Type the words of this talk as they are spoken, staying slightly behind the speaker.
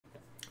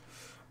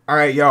All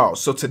right, y'all.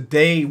 So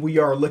today we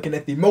are looking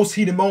at the most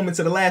heated moments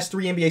of the last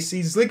 3 NBA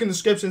seasons. Link in the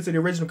description to the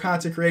original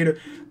content creator,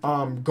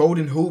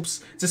 Golden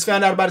Hoops. Just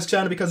found out about his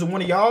channel because of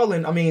one of y'all,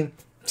 and I mean,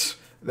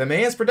 the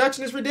man's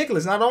production is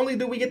ridiculous. Not only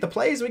do we get the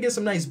plays, we get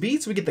some nice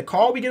beats, we get the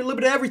call, we get a little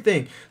bit of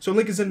everything. So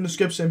link is in the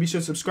description. Be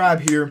sure to subscribe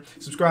here,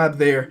 subscribe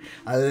there.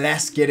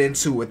 Let's get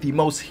into it. The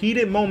most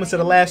heated moments of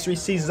the last 3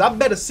 seasons. I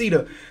better see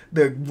the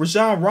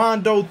Rajon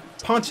Rondo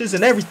punches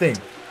and everything.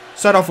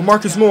 Start off with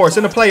Marcus Morris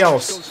in the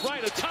playoffs.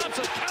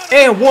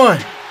 And one.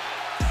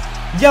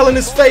 Yell in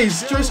his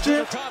face,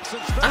 Tristan.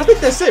 I think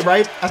that's it,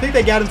 right? I think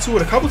they got into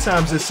it a couple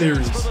times this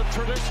series.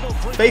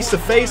 Face to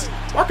face.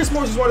 Marcus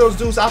Morris is one of those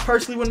dudes I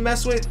personally wouldn't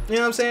mess with. You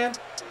know what I'm saying?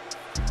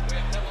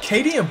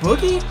 KD and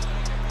Boogie?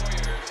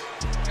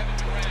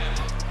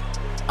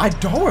 I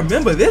don't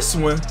remember this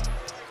one.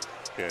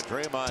 And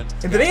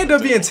then they end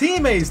up being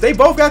teammates. They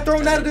both got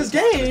thrown out of this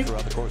game.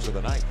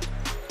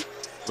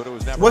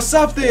 What's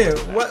up then?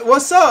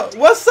 What's up?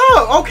 What's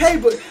up? Okay,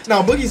 but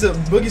no,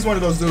 Boogie's one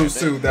of those dudes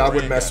too that I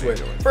wouldn't mess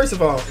with. First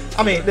of all,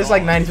 I mean, there's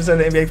like 90% of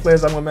the NBA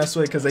players I wouldn't mess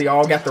with because they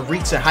all got the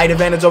reach and height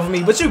advantage over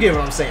me. But you get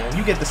what I'm saying.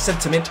 You get the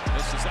sentiment.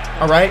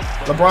 All right.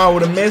 LeBron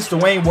would have missed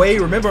Dwayne Wade.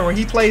 Remember when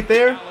he played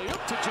there?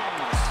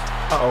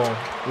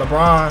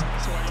 LeBron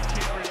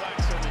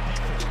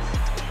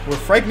with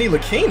Frank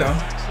Ntilikina.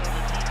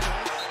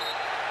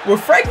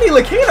 With Frank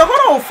Ntilikina?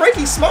 Hold on,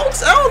 Frankie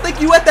Smokes? I don't think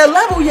you at that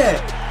level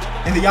yet.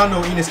 And then y'all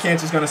know Enes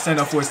Kanter's going to stand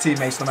up for his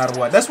teammates no matter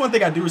what. That's one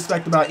thing I do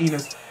respect about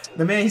Enes.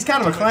 The man, he's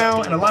kind of a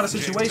clown in a lot of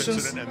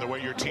situations. And the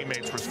way your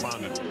teammates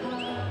responded.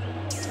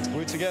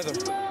 We're together.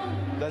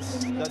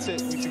 That's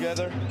it. We're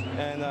together.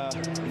 And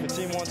if the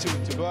team wants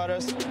to go at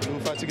us, we'll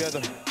fight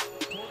together.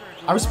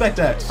 I respect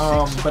that.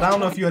 But I don't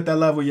know if you're at that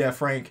level yet,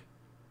 Frank.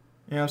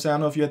 You know what I'm saying? I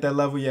don't know if you're at that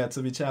level yet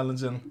to be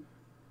challenging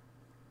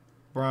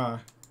Bron.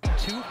 2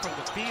 from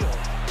the field.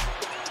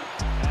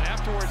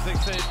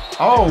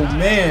 Oh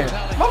man,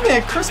 my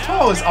man Chris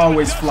Paul is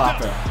always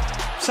flopping.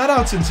 Shout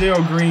out to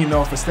Gerald Green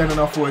though for standing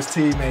up for his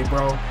teammate,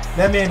 bro.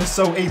 That man is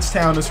so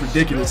H-Town, it's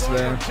ridiculous,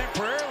 man.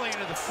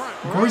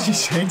 Gorgie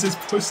Shane just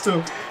pushed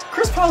him.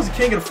 Chris Paul is the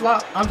king of the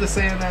flop. I'm just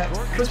saying that.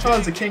 Chris Paul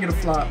is the king of the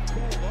flop.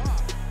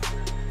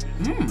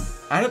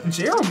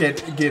 Gerald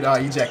get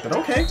ejected.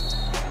 Okay.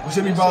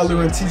 Jimmy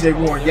Butler and TJ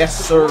Warren,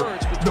 yes sir.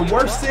 The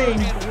worst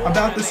thing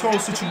about this whole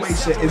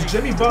situation is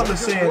Jimmy Butler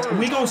said,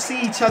 we gonna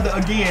see each other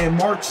again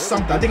March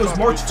something. I think it was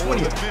March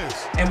 20th.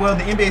 And well,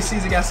 the NBA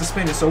season got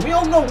suspended. So we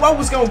don't know what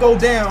was gonna go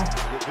down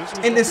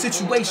in this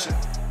situation.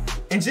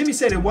 And Jimmy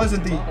said it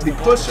wasn't the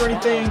push or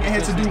anything. It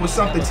had to do with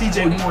something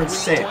TJ Warren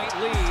said.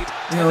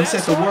 You know, he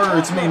said the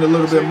words mean a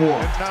little bit more.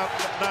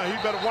 Now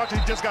you better watch. He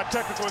just got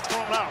technical and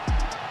thrown out.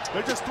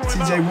 They just threw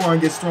him out. TJ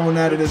Warren gets thrown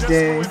out of this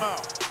game.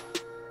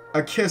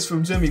 A kiss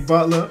from Jimmy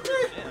Butler.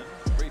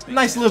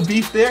 Nice little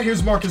beef there.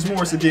 Here's Marcus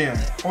Morris again.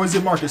 Or is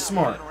it Marcus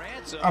Smart?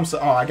 I'm so.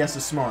 Oh, I guess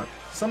it's Smart.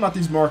 Some about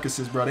these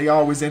Marcuses, bro. They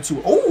always into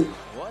it. Ooh.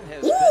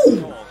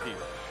 Ooh.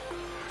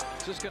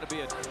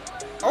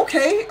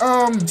 Okay.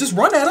 Just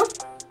run at him.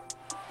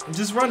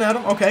 Just run at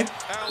him. Okay.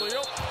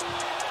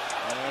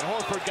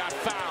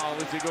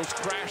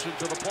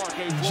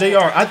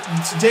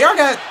 JR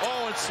got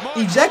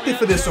ejected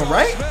for this one,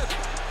 right?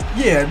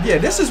 Yeah,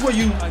 this is where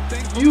you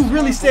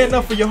really stand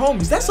up for your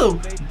homies. That's a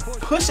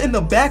push in the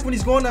back when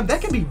he's going up.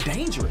 That can be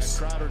dangerous.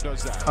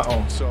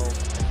 Uh-oh.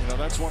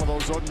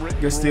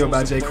 Good steal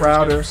by Jay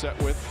Crowder.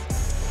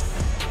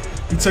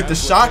 He took the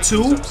shot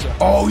too.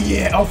 Oh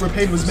yeah, Elfrid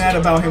Payton was mad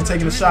about him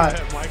taking the shot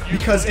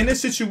because in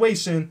this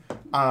situation,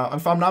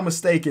 if I'm not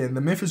mistaken, the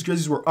Memphis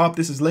Grizzlies were up.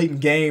 This is late in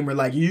game, or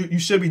like you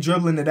should be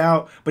dribbling it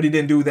out, but he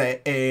didn't do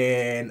that,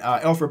 and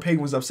Elfrid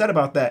Payton was upset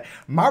about that.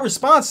 My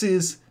response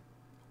is,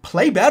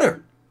 play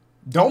better.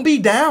 Don't be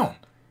down.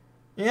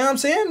 You know what I'm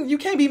saying? You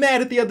can't be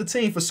mad at the other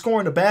team for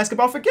scoring the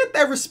basketball. Forget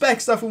that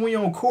respect stuff when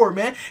you're on court,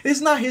 man.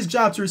 It's not his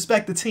job to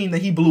respect the team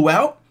that he blew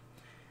out.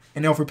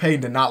 And Elfrid Payton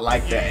did not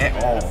like that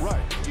at all.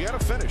 Right. You got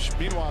to finish.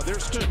 Meanwhile,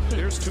 there's two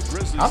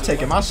Grizzlies. I'm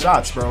taking my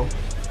shots, bro.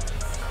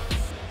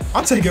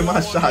 I'm taking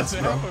my shots,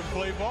 bro.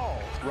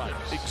 Right,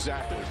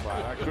 exactly.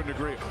 I couldn't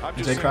agree.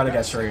 Jay Crowder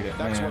got traded,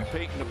 man. That's what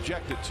Payton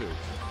objected to.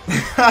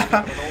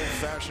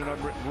 Old-fashioned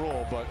unwritten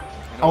rule, but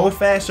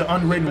old-fashioned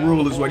unwritten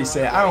rule is what he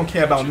said. I don't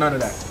care about none of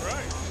that.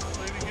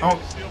 Oh,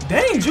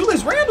 dang,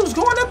 Julius Randle's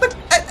going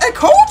at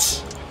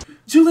coach?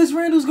 Julius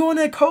Randle's going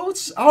at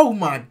coach? Oh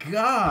my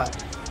God.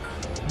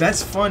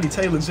 That's funny.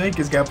 Taylor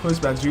Jenkins got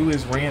pushed by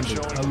Julius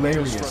Randle.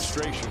 Hilarious.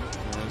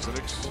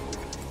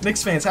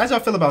 Knicks fans, how y'all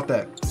feel about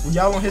that? Were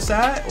y'all on his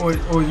side or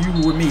you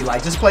with me?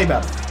 Like, just play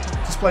better.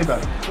 Just play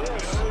better.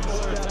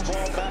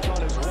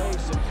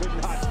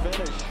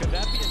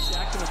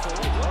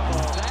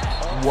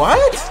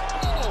 What?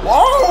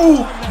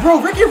 Whoa!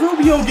 Bro, Ricky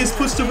Rubio gets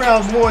pushed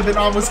around more than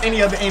almost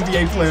any other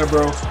NBA player,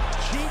 bro.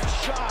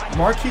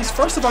 Marquise,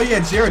 first of all, you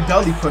had Jared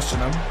Dudley pushing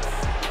him.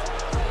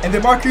 And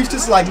then Marquise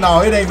just like,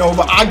 no, it ain't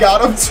over. I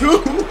got him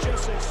too.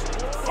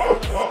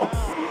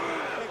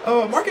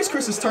 Marcus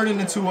Chris is turning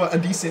into a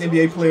decent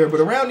NBA player, but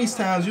around these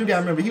times, you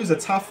gotta remember, he was a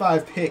top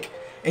 5 pick,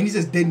 and he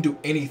just didn't do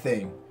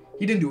anything.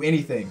 He didn't do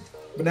anything.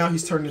 But now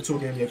he's turned into a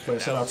NBA player.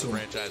 Shout out to him.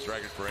 Franchise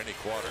record for any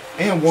quarter.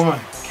 And one.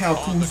 Cal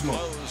Kuzma.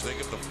 They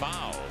get the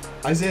foul.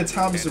 Isaiah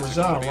Thomas and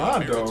Rajon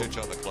Rondo. On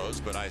the close,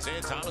 but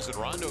Isaiah Thomas and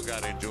Rondo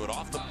got into it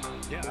off the.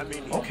 Yeah, I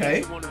mean,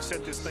 Okay. He wanted to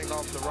set this thing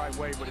off the right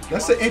way, but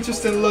That's an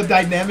interesting little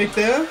dynamic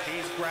there.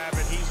 He's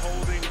grabbing, he's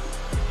holding.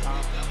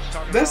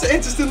 That's an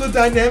interesting little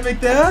dynamic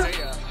there.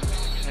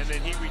 And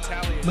then he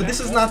retaliates. But this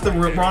is not the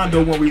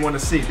Rondo one we want to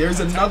see. There's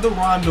another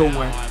Rondo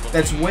one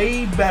that's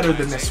way better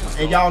than this one.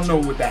 And y'all know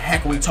what the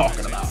heck we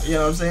talking about. You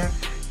know what I'm saying?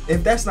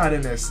 If that's not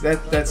in this,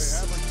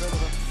 that's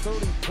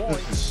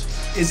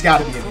it's got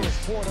to be in here.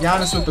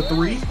 Giannis with the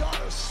 3.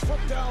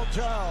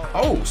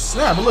 Oh,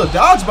 snap. A little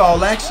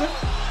dodgeball action.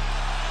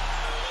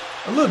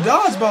 A little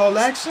dodgeball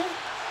action.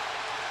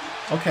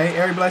 Okay,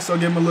 Eric Bledsoe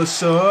give him a little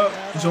shove.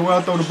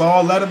 Joel throw the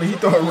ball, let him, and he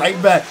throw it right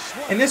back.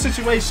 In this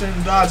situation,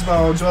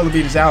 dodgeball, Joel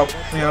Embiid is out.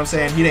 You know what I'm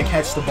saying? He didn't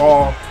catch the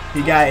ball.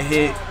 He got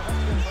hit.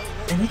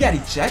 And he got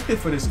ejected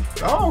for this.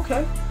 Oh,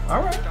 okay.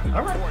 All right.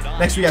 All right.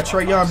 Next, we got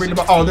Trae Young bringing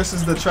the ball. Oh, this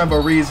is the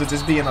Trevor Ariza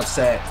just being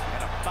upset.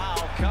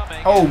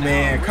 Oh,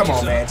 man. Come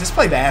on, man. Just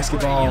play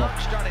basketball.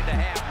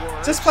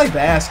 Just play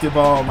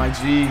basketball, my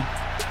G.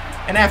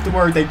 And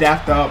afterward, they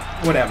dapped up.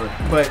 Whatever.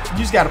 But you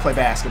just got to play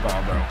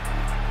basketball, bro.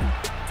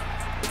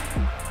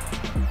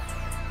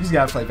 You just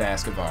got to play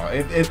basketball.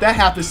 If that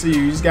happens to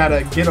you, you just got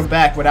to get them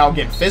back without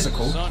getting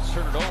physical.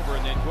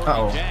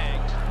 Uh-oh.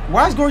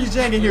 Why is Gorgie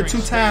Jang in here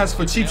 2 times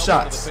for cheap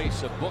shots? You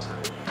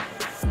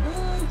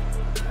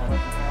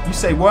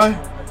say what?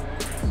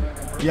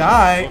 Yeah, all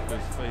right.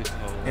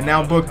 And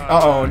now Book.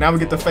 Uh-oh. Now we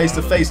get the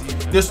face-to-face.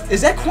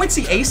 Is that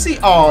Quincy Acey?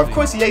 Oh,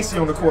 Quincy Acey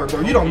on the court,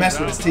 bro. You don't mess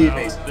with his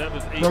teammates.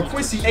 Bro,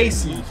 Quincy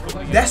Acey,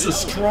 that's a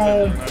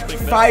strong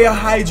fire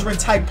hydrant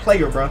type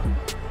player, bro.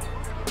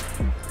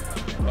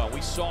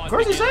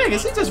 Gorgie Jang,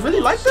 is he just really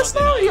like this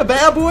now? He a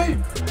bad boy?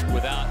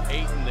 Without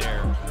Ayton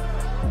there.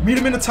 Meet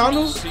him in the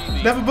tunnel?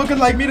 Devin Booker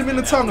like meet him in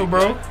the tunnel,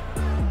 bro.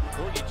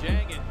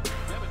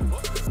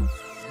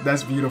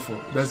 That's beautiful.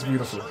 That's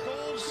beautiful.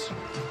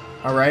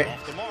 All right.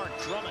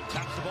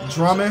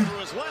 Drummond.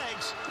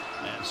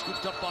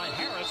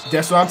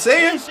 That's what I'm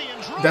saying.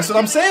 That's what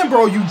I'm saying,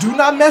 bro. You do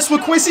not mess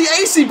with Quincy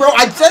Acey, bro.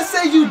 I just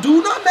said you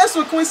do not mess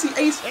with Quincy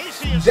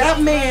Acey.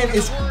 That man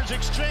is,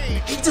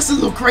 he's just a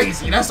little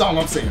crazy. That's all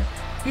I'm saying.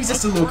 He's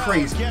just a little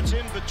crazy.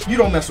 You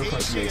don't mess with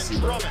Quincy Acey,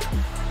 bro.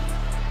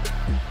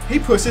 He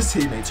pushed his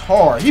teammates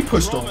hard. He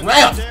pushed the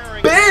ref.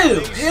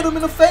 Bam! Hit him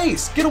in the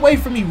face. Get away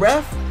from me,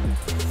 ref.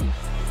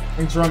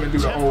 And Drummond do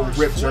the old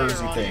ripped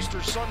jersey thing.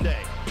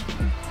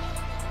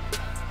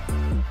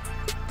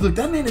 Look,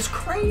 that man is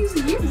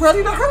crazy. He's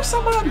ready to hurt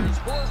somebody.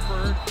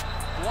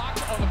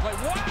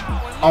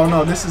 Oh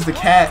no, this is the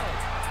cat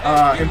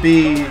and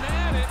B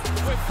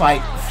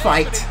fight.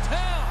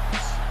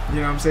 You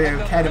know what I'm saying?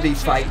 Cat and B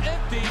fight.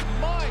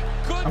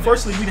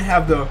 Unfortunately, we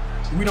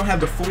don't have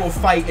the full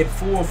fight and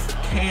full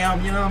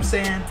cam. You know what I'm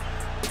saying?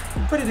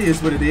 But it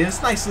is what it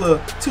is. Nice little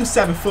 2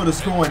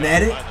 7-footers going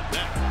at it.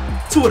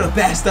 2 of the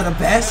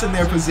best in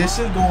their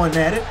position going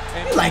at it.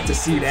 We like to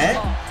see that.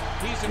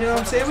 You know what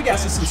I'm saying? We got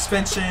some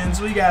suspensions.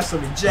 We got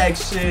some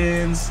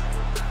ejections.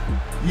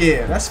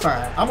 Yeah, that's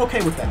fine. I'm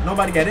okay with that.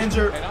 Nobody got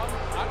injured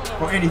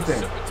or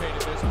anything.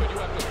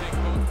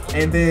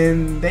 And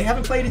then they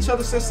haven't played each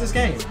other since this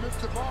game.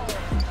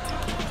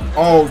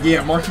 Oh,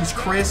 yeah, Marquise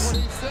Chris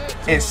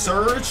and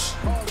Serge.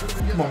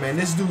 Come on, man.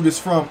 This dude is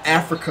from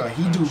Africa.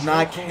 He do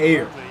not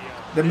care.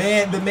 The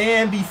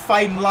man be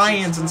fighting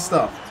lions and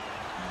stuff.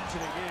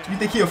 You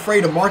think he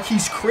afraid of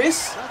Marquise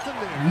Chris?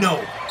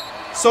 No.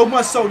 So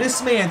much so,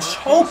 this man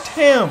choked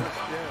him.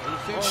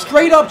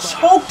 Straight up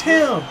choked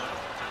him.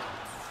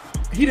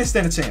 He didn't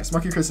stand a chance.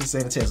 Marquise Chris didn't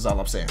stand a chance is all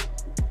I'm saying.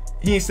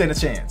 He ain't stand a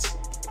chance.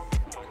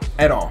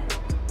 At all.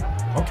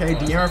 Okay,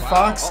 De'Aaron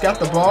Fox got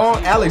the ball.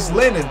 Alex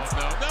Lennon.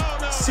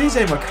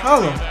 CJ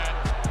McCollum.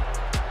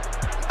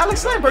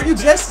 Alex Lennon, bro, you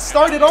just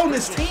started on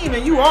this team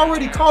and you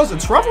already causing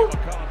trouble?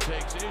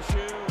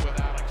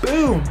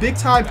 Boom. Big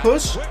time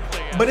push.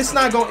 But it's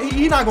not going.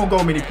 He's not gonna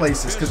go many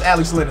places because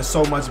Alex Lennon is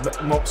so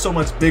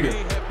much bigger.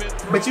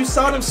 But you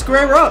saw them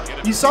square up.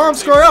 You saw them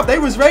square up. They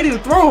was ready to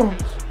throw him.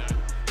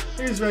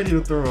 He was ready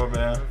to throw him,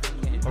 man.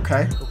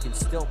 Okay.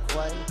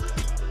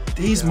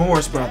 These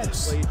Morris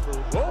brothers.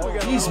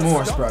 These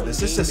Morris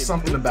brothers. It's just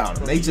something about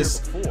them. They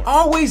just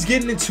always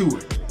getting into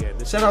it.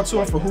 Shout out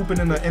to him for hooping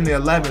in the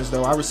 11s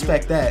though. I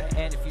respect that.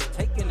 And if you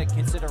take into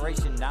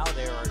consideration now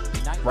there are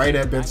right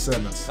at Ben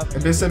Simmons.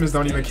 And Ben Simmons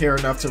don't even care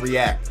enough to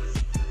react.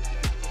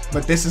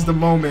 But this is the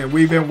moment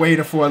we've been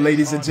waiting for,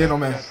 ladies and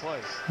gentlemen.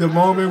 The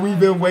moment we've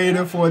been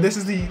waiting for. This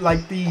is the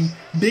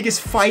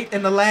biggest fight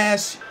in the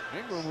last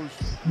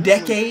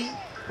decade. You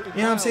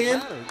know what I'm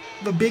saying?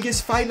 The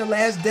biggest fight in the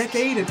last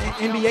decade in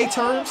NBA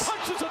terms.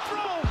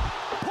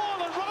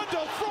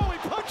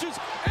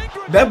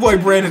 That boy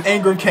Brandon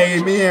Ingram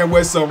came in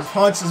with some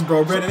punches,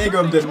 bro. Brandon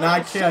Ingram did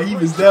not care. He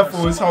was there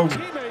for his homie.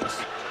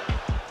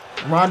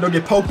 Rondo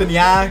get poked in the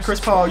eye. Chris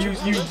Paul, you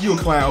a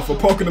clown for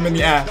poking him in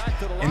the eye.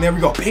 And there we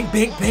go. Bing,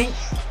 bing, bing.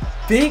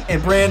 Bing.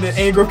 And Brandon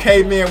Ingram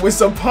came in with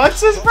some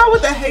punches, bro,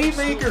 with the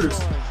haymakers.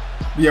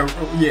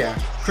 Yeah.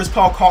 Chris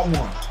Paul caught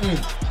one.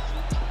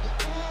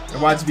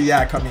 And watch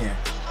B.I. come in.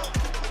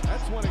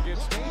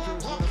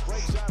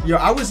 Yo,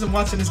 I wasn't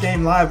watching this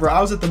game live, bro.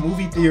 I was at the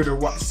movie theater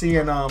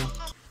seeing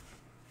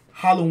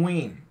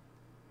Halloween.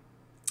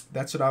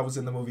 That's what I was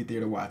in the movie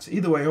theater watching.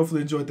 Either way, hopefully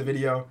you enjoyed the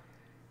video.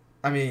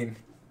 I mean,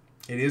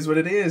 it is what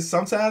it is.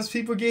 Sometimes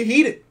people get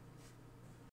heated.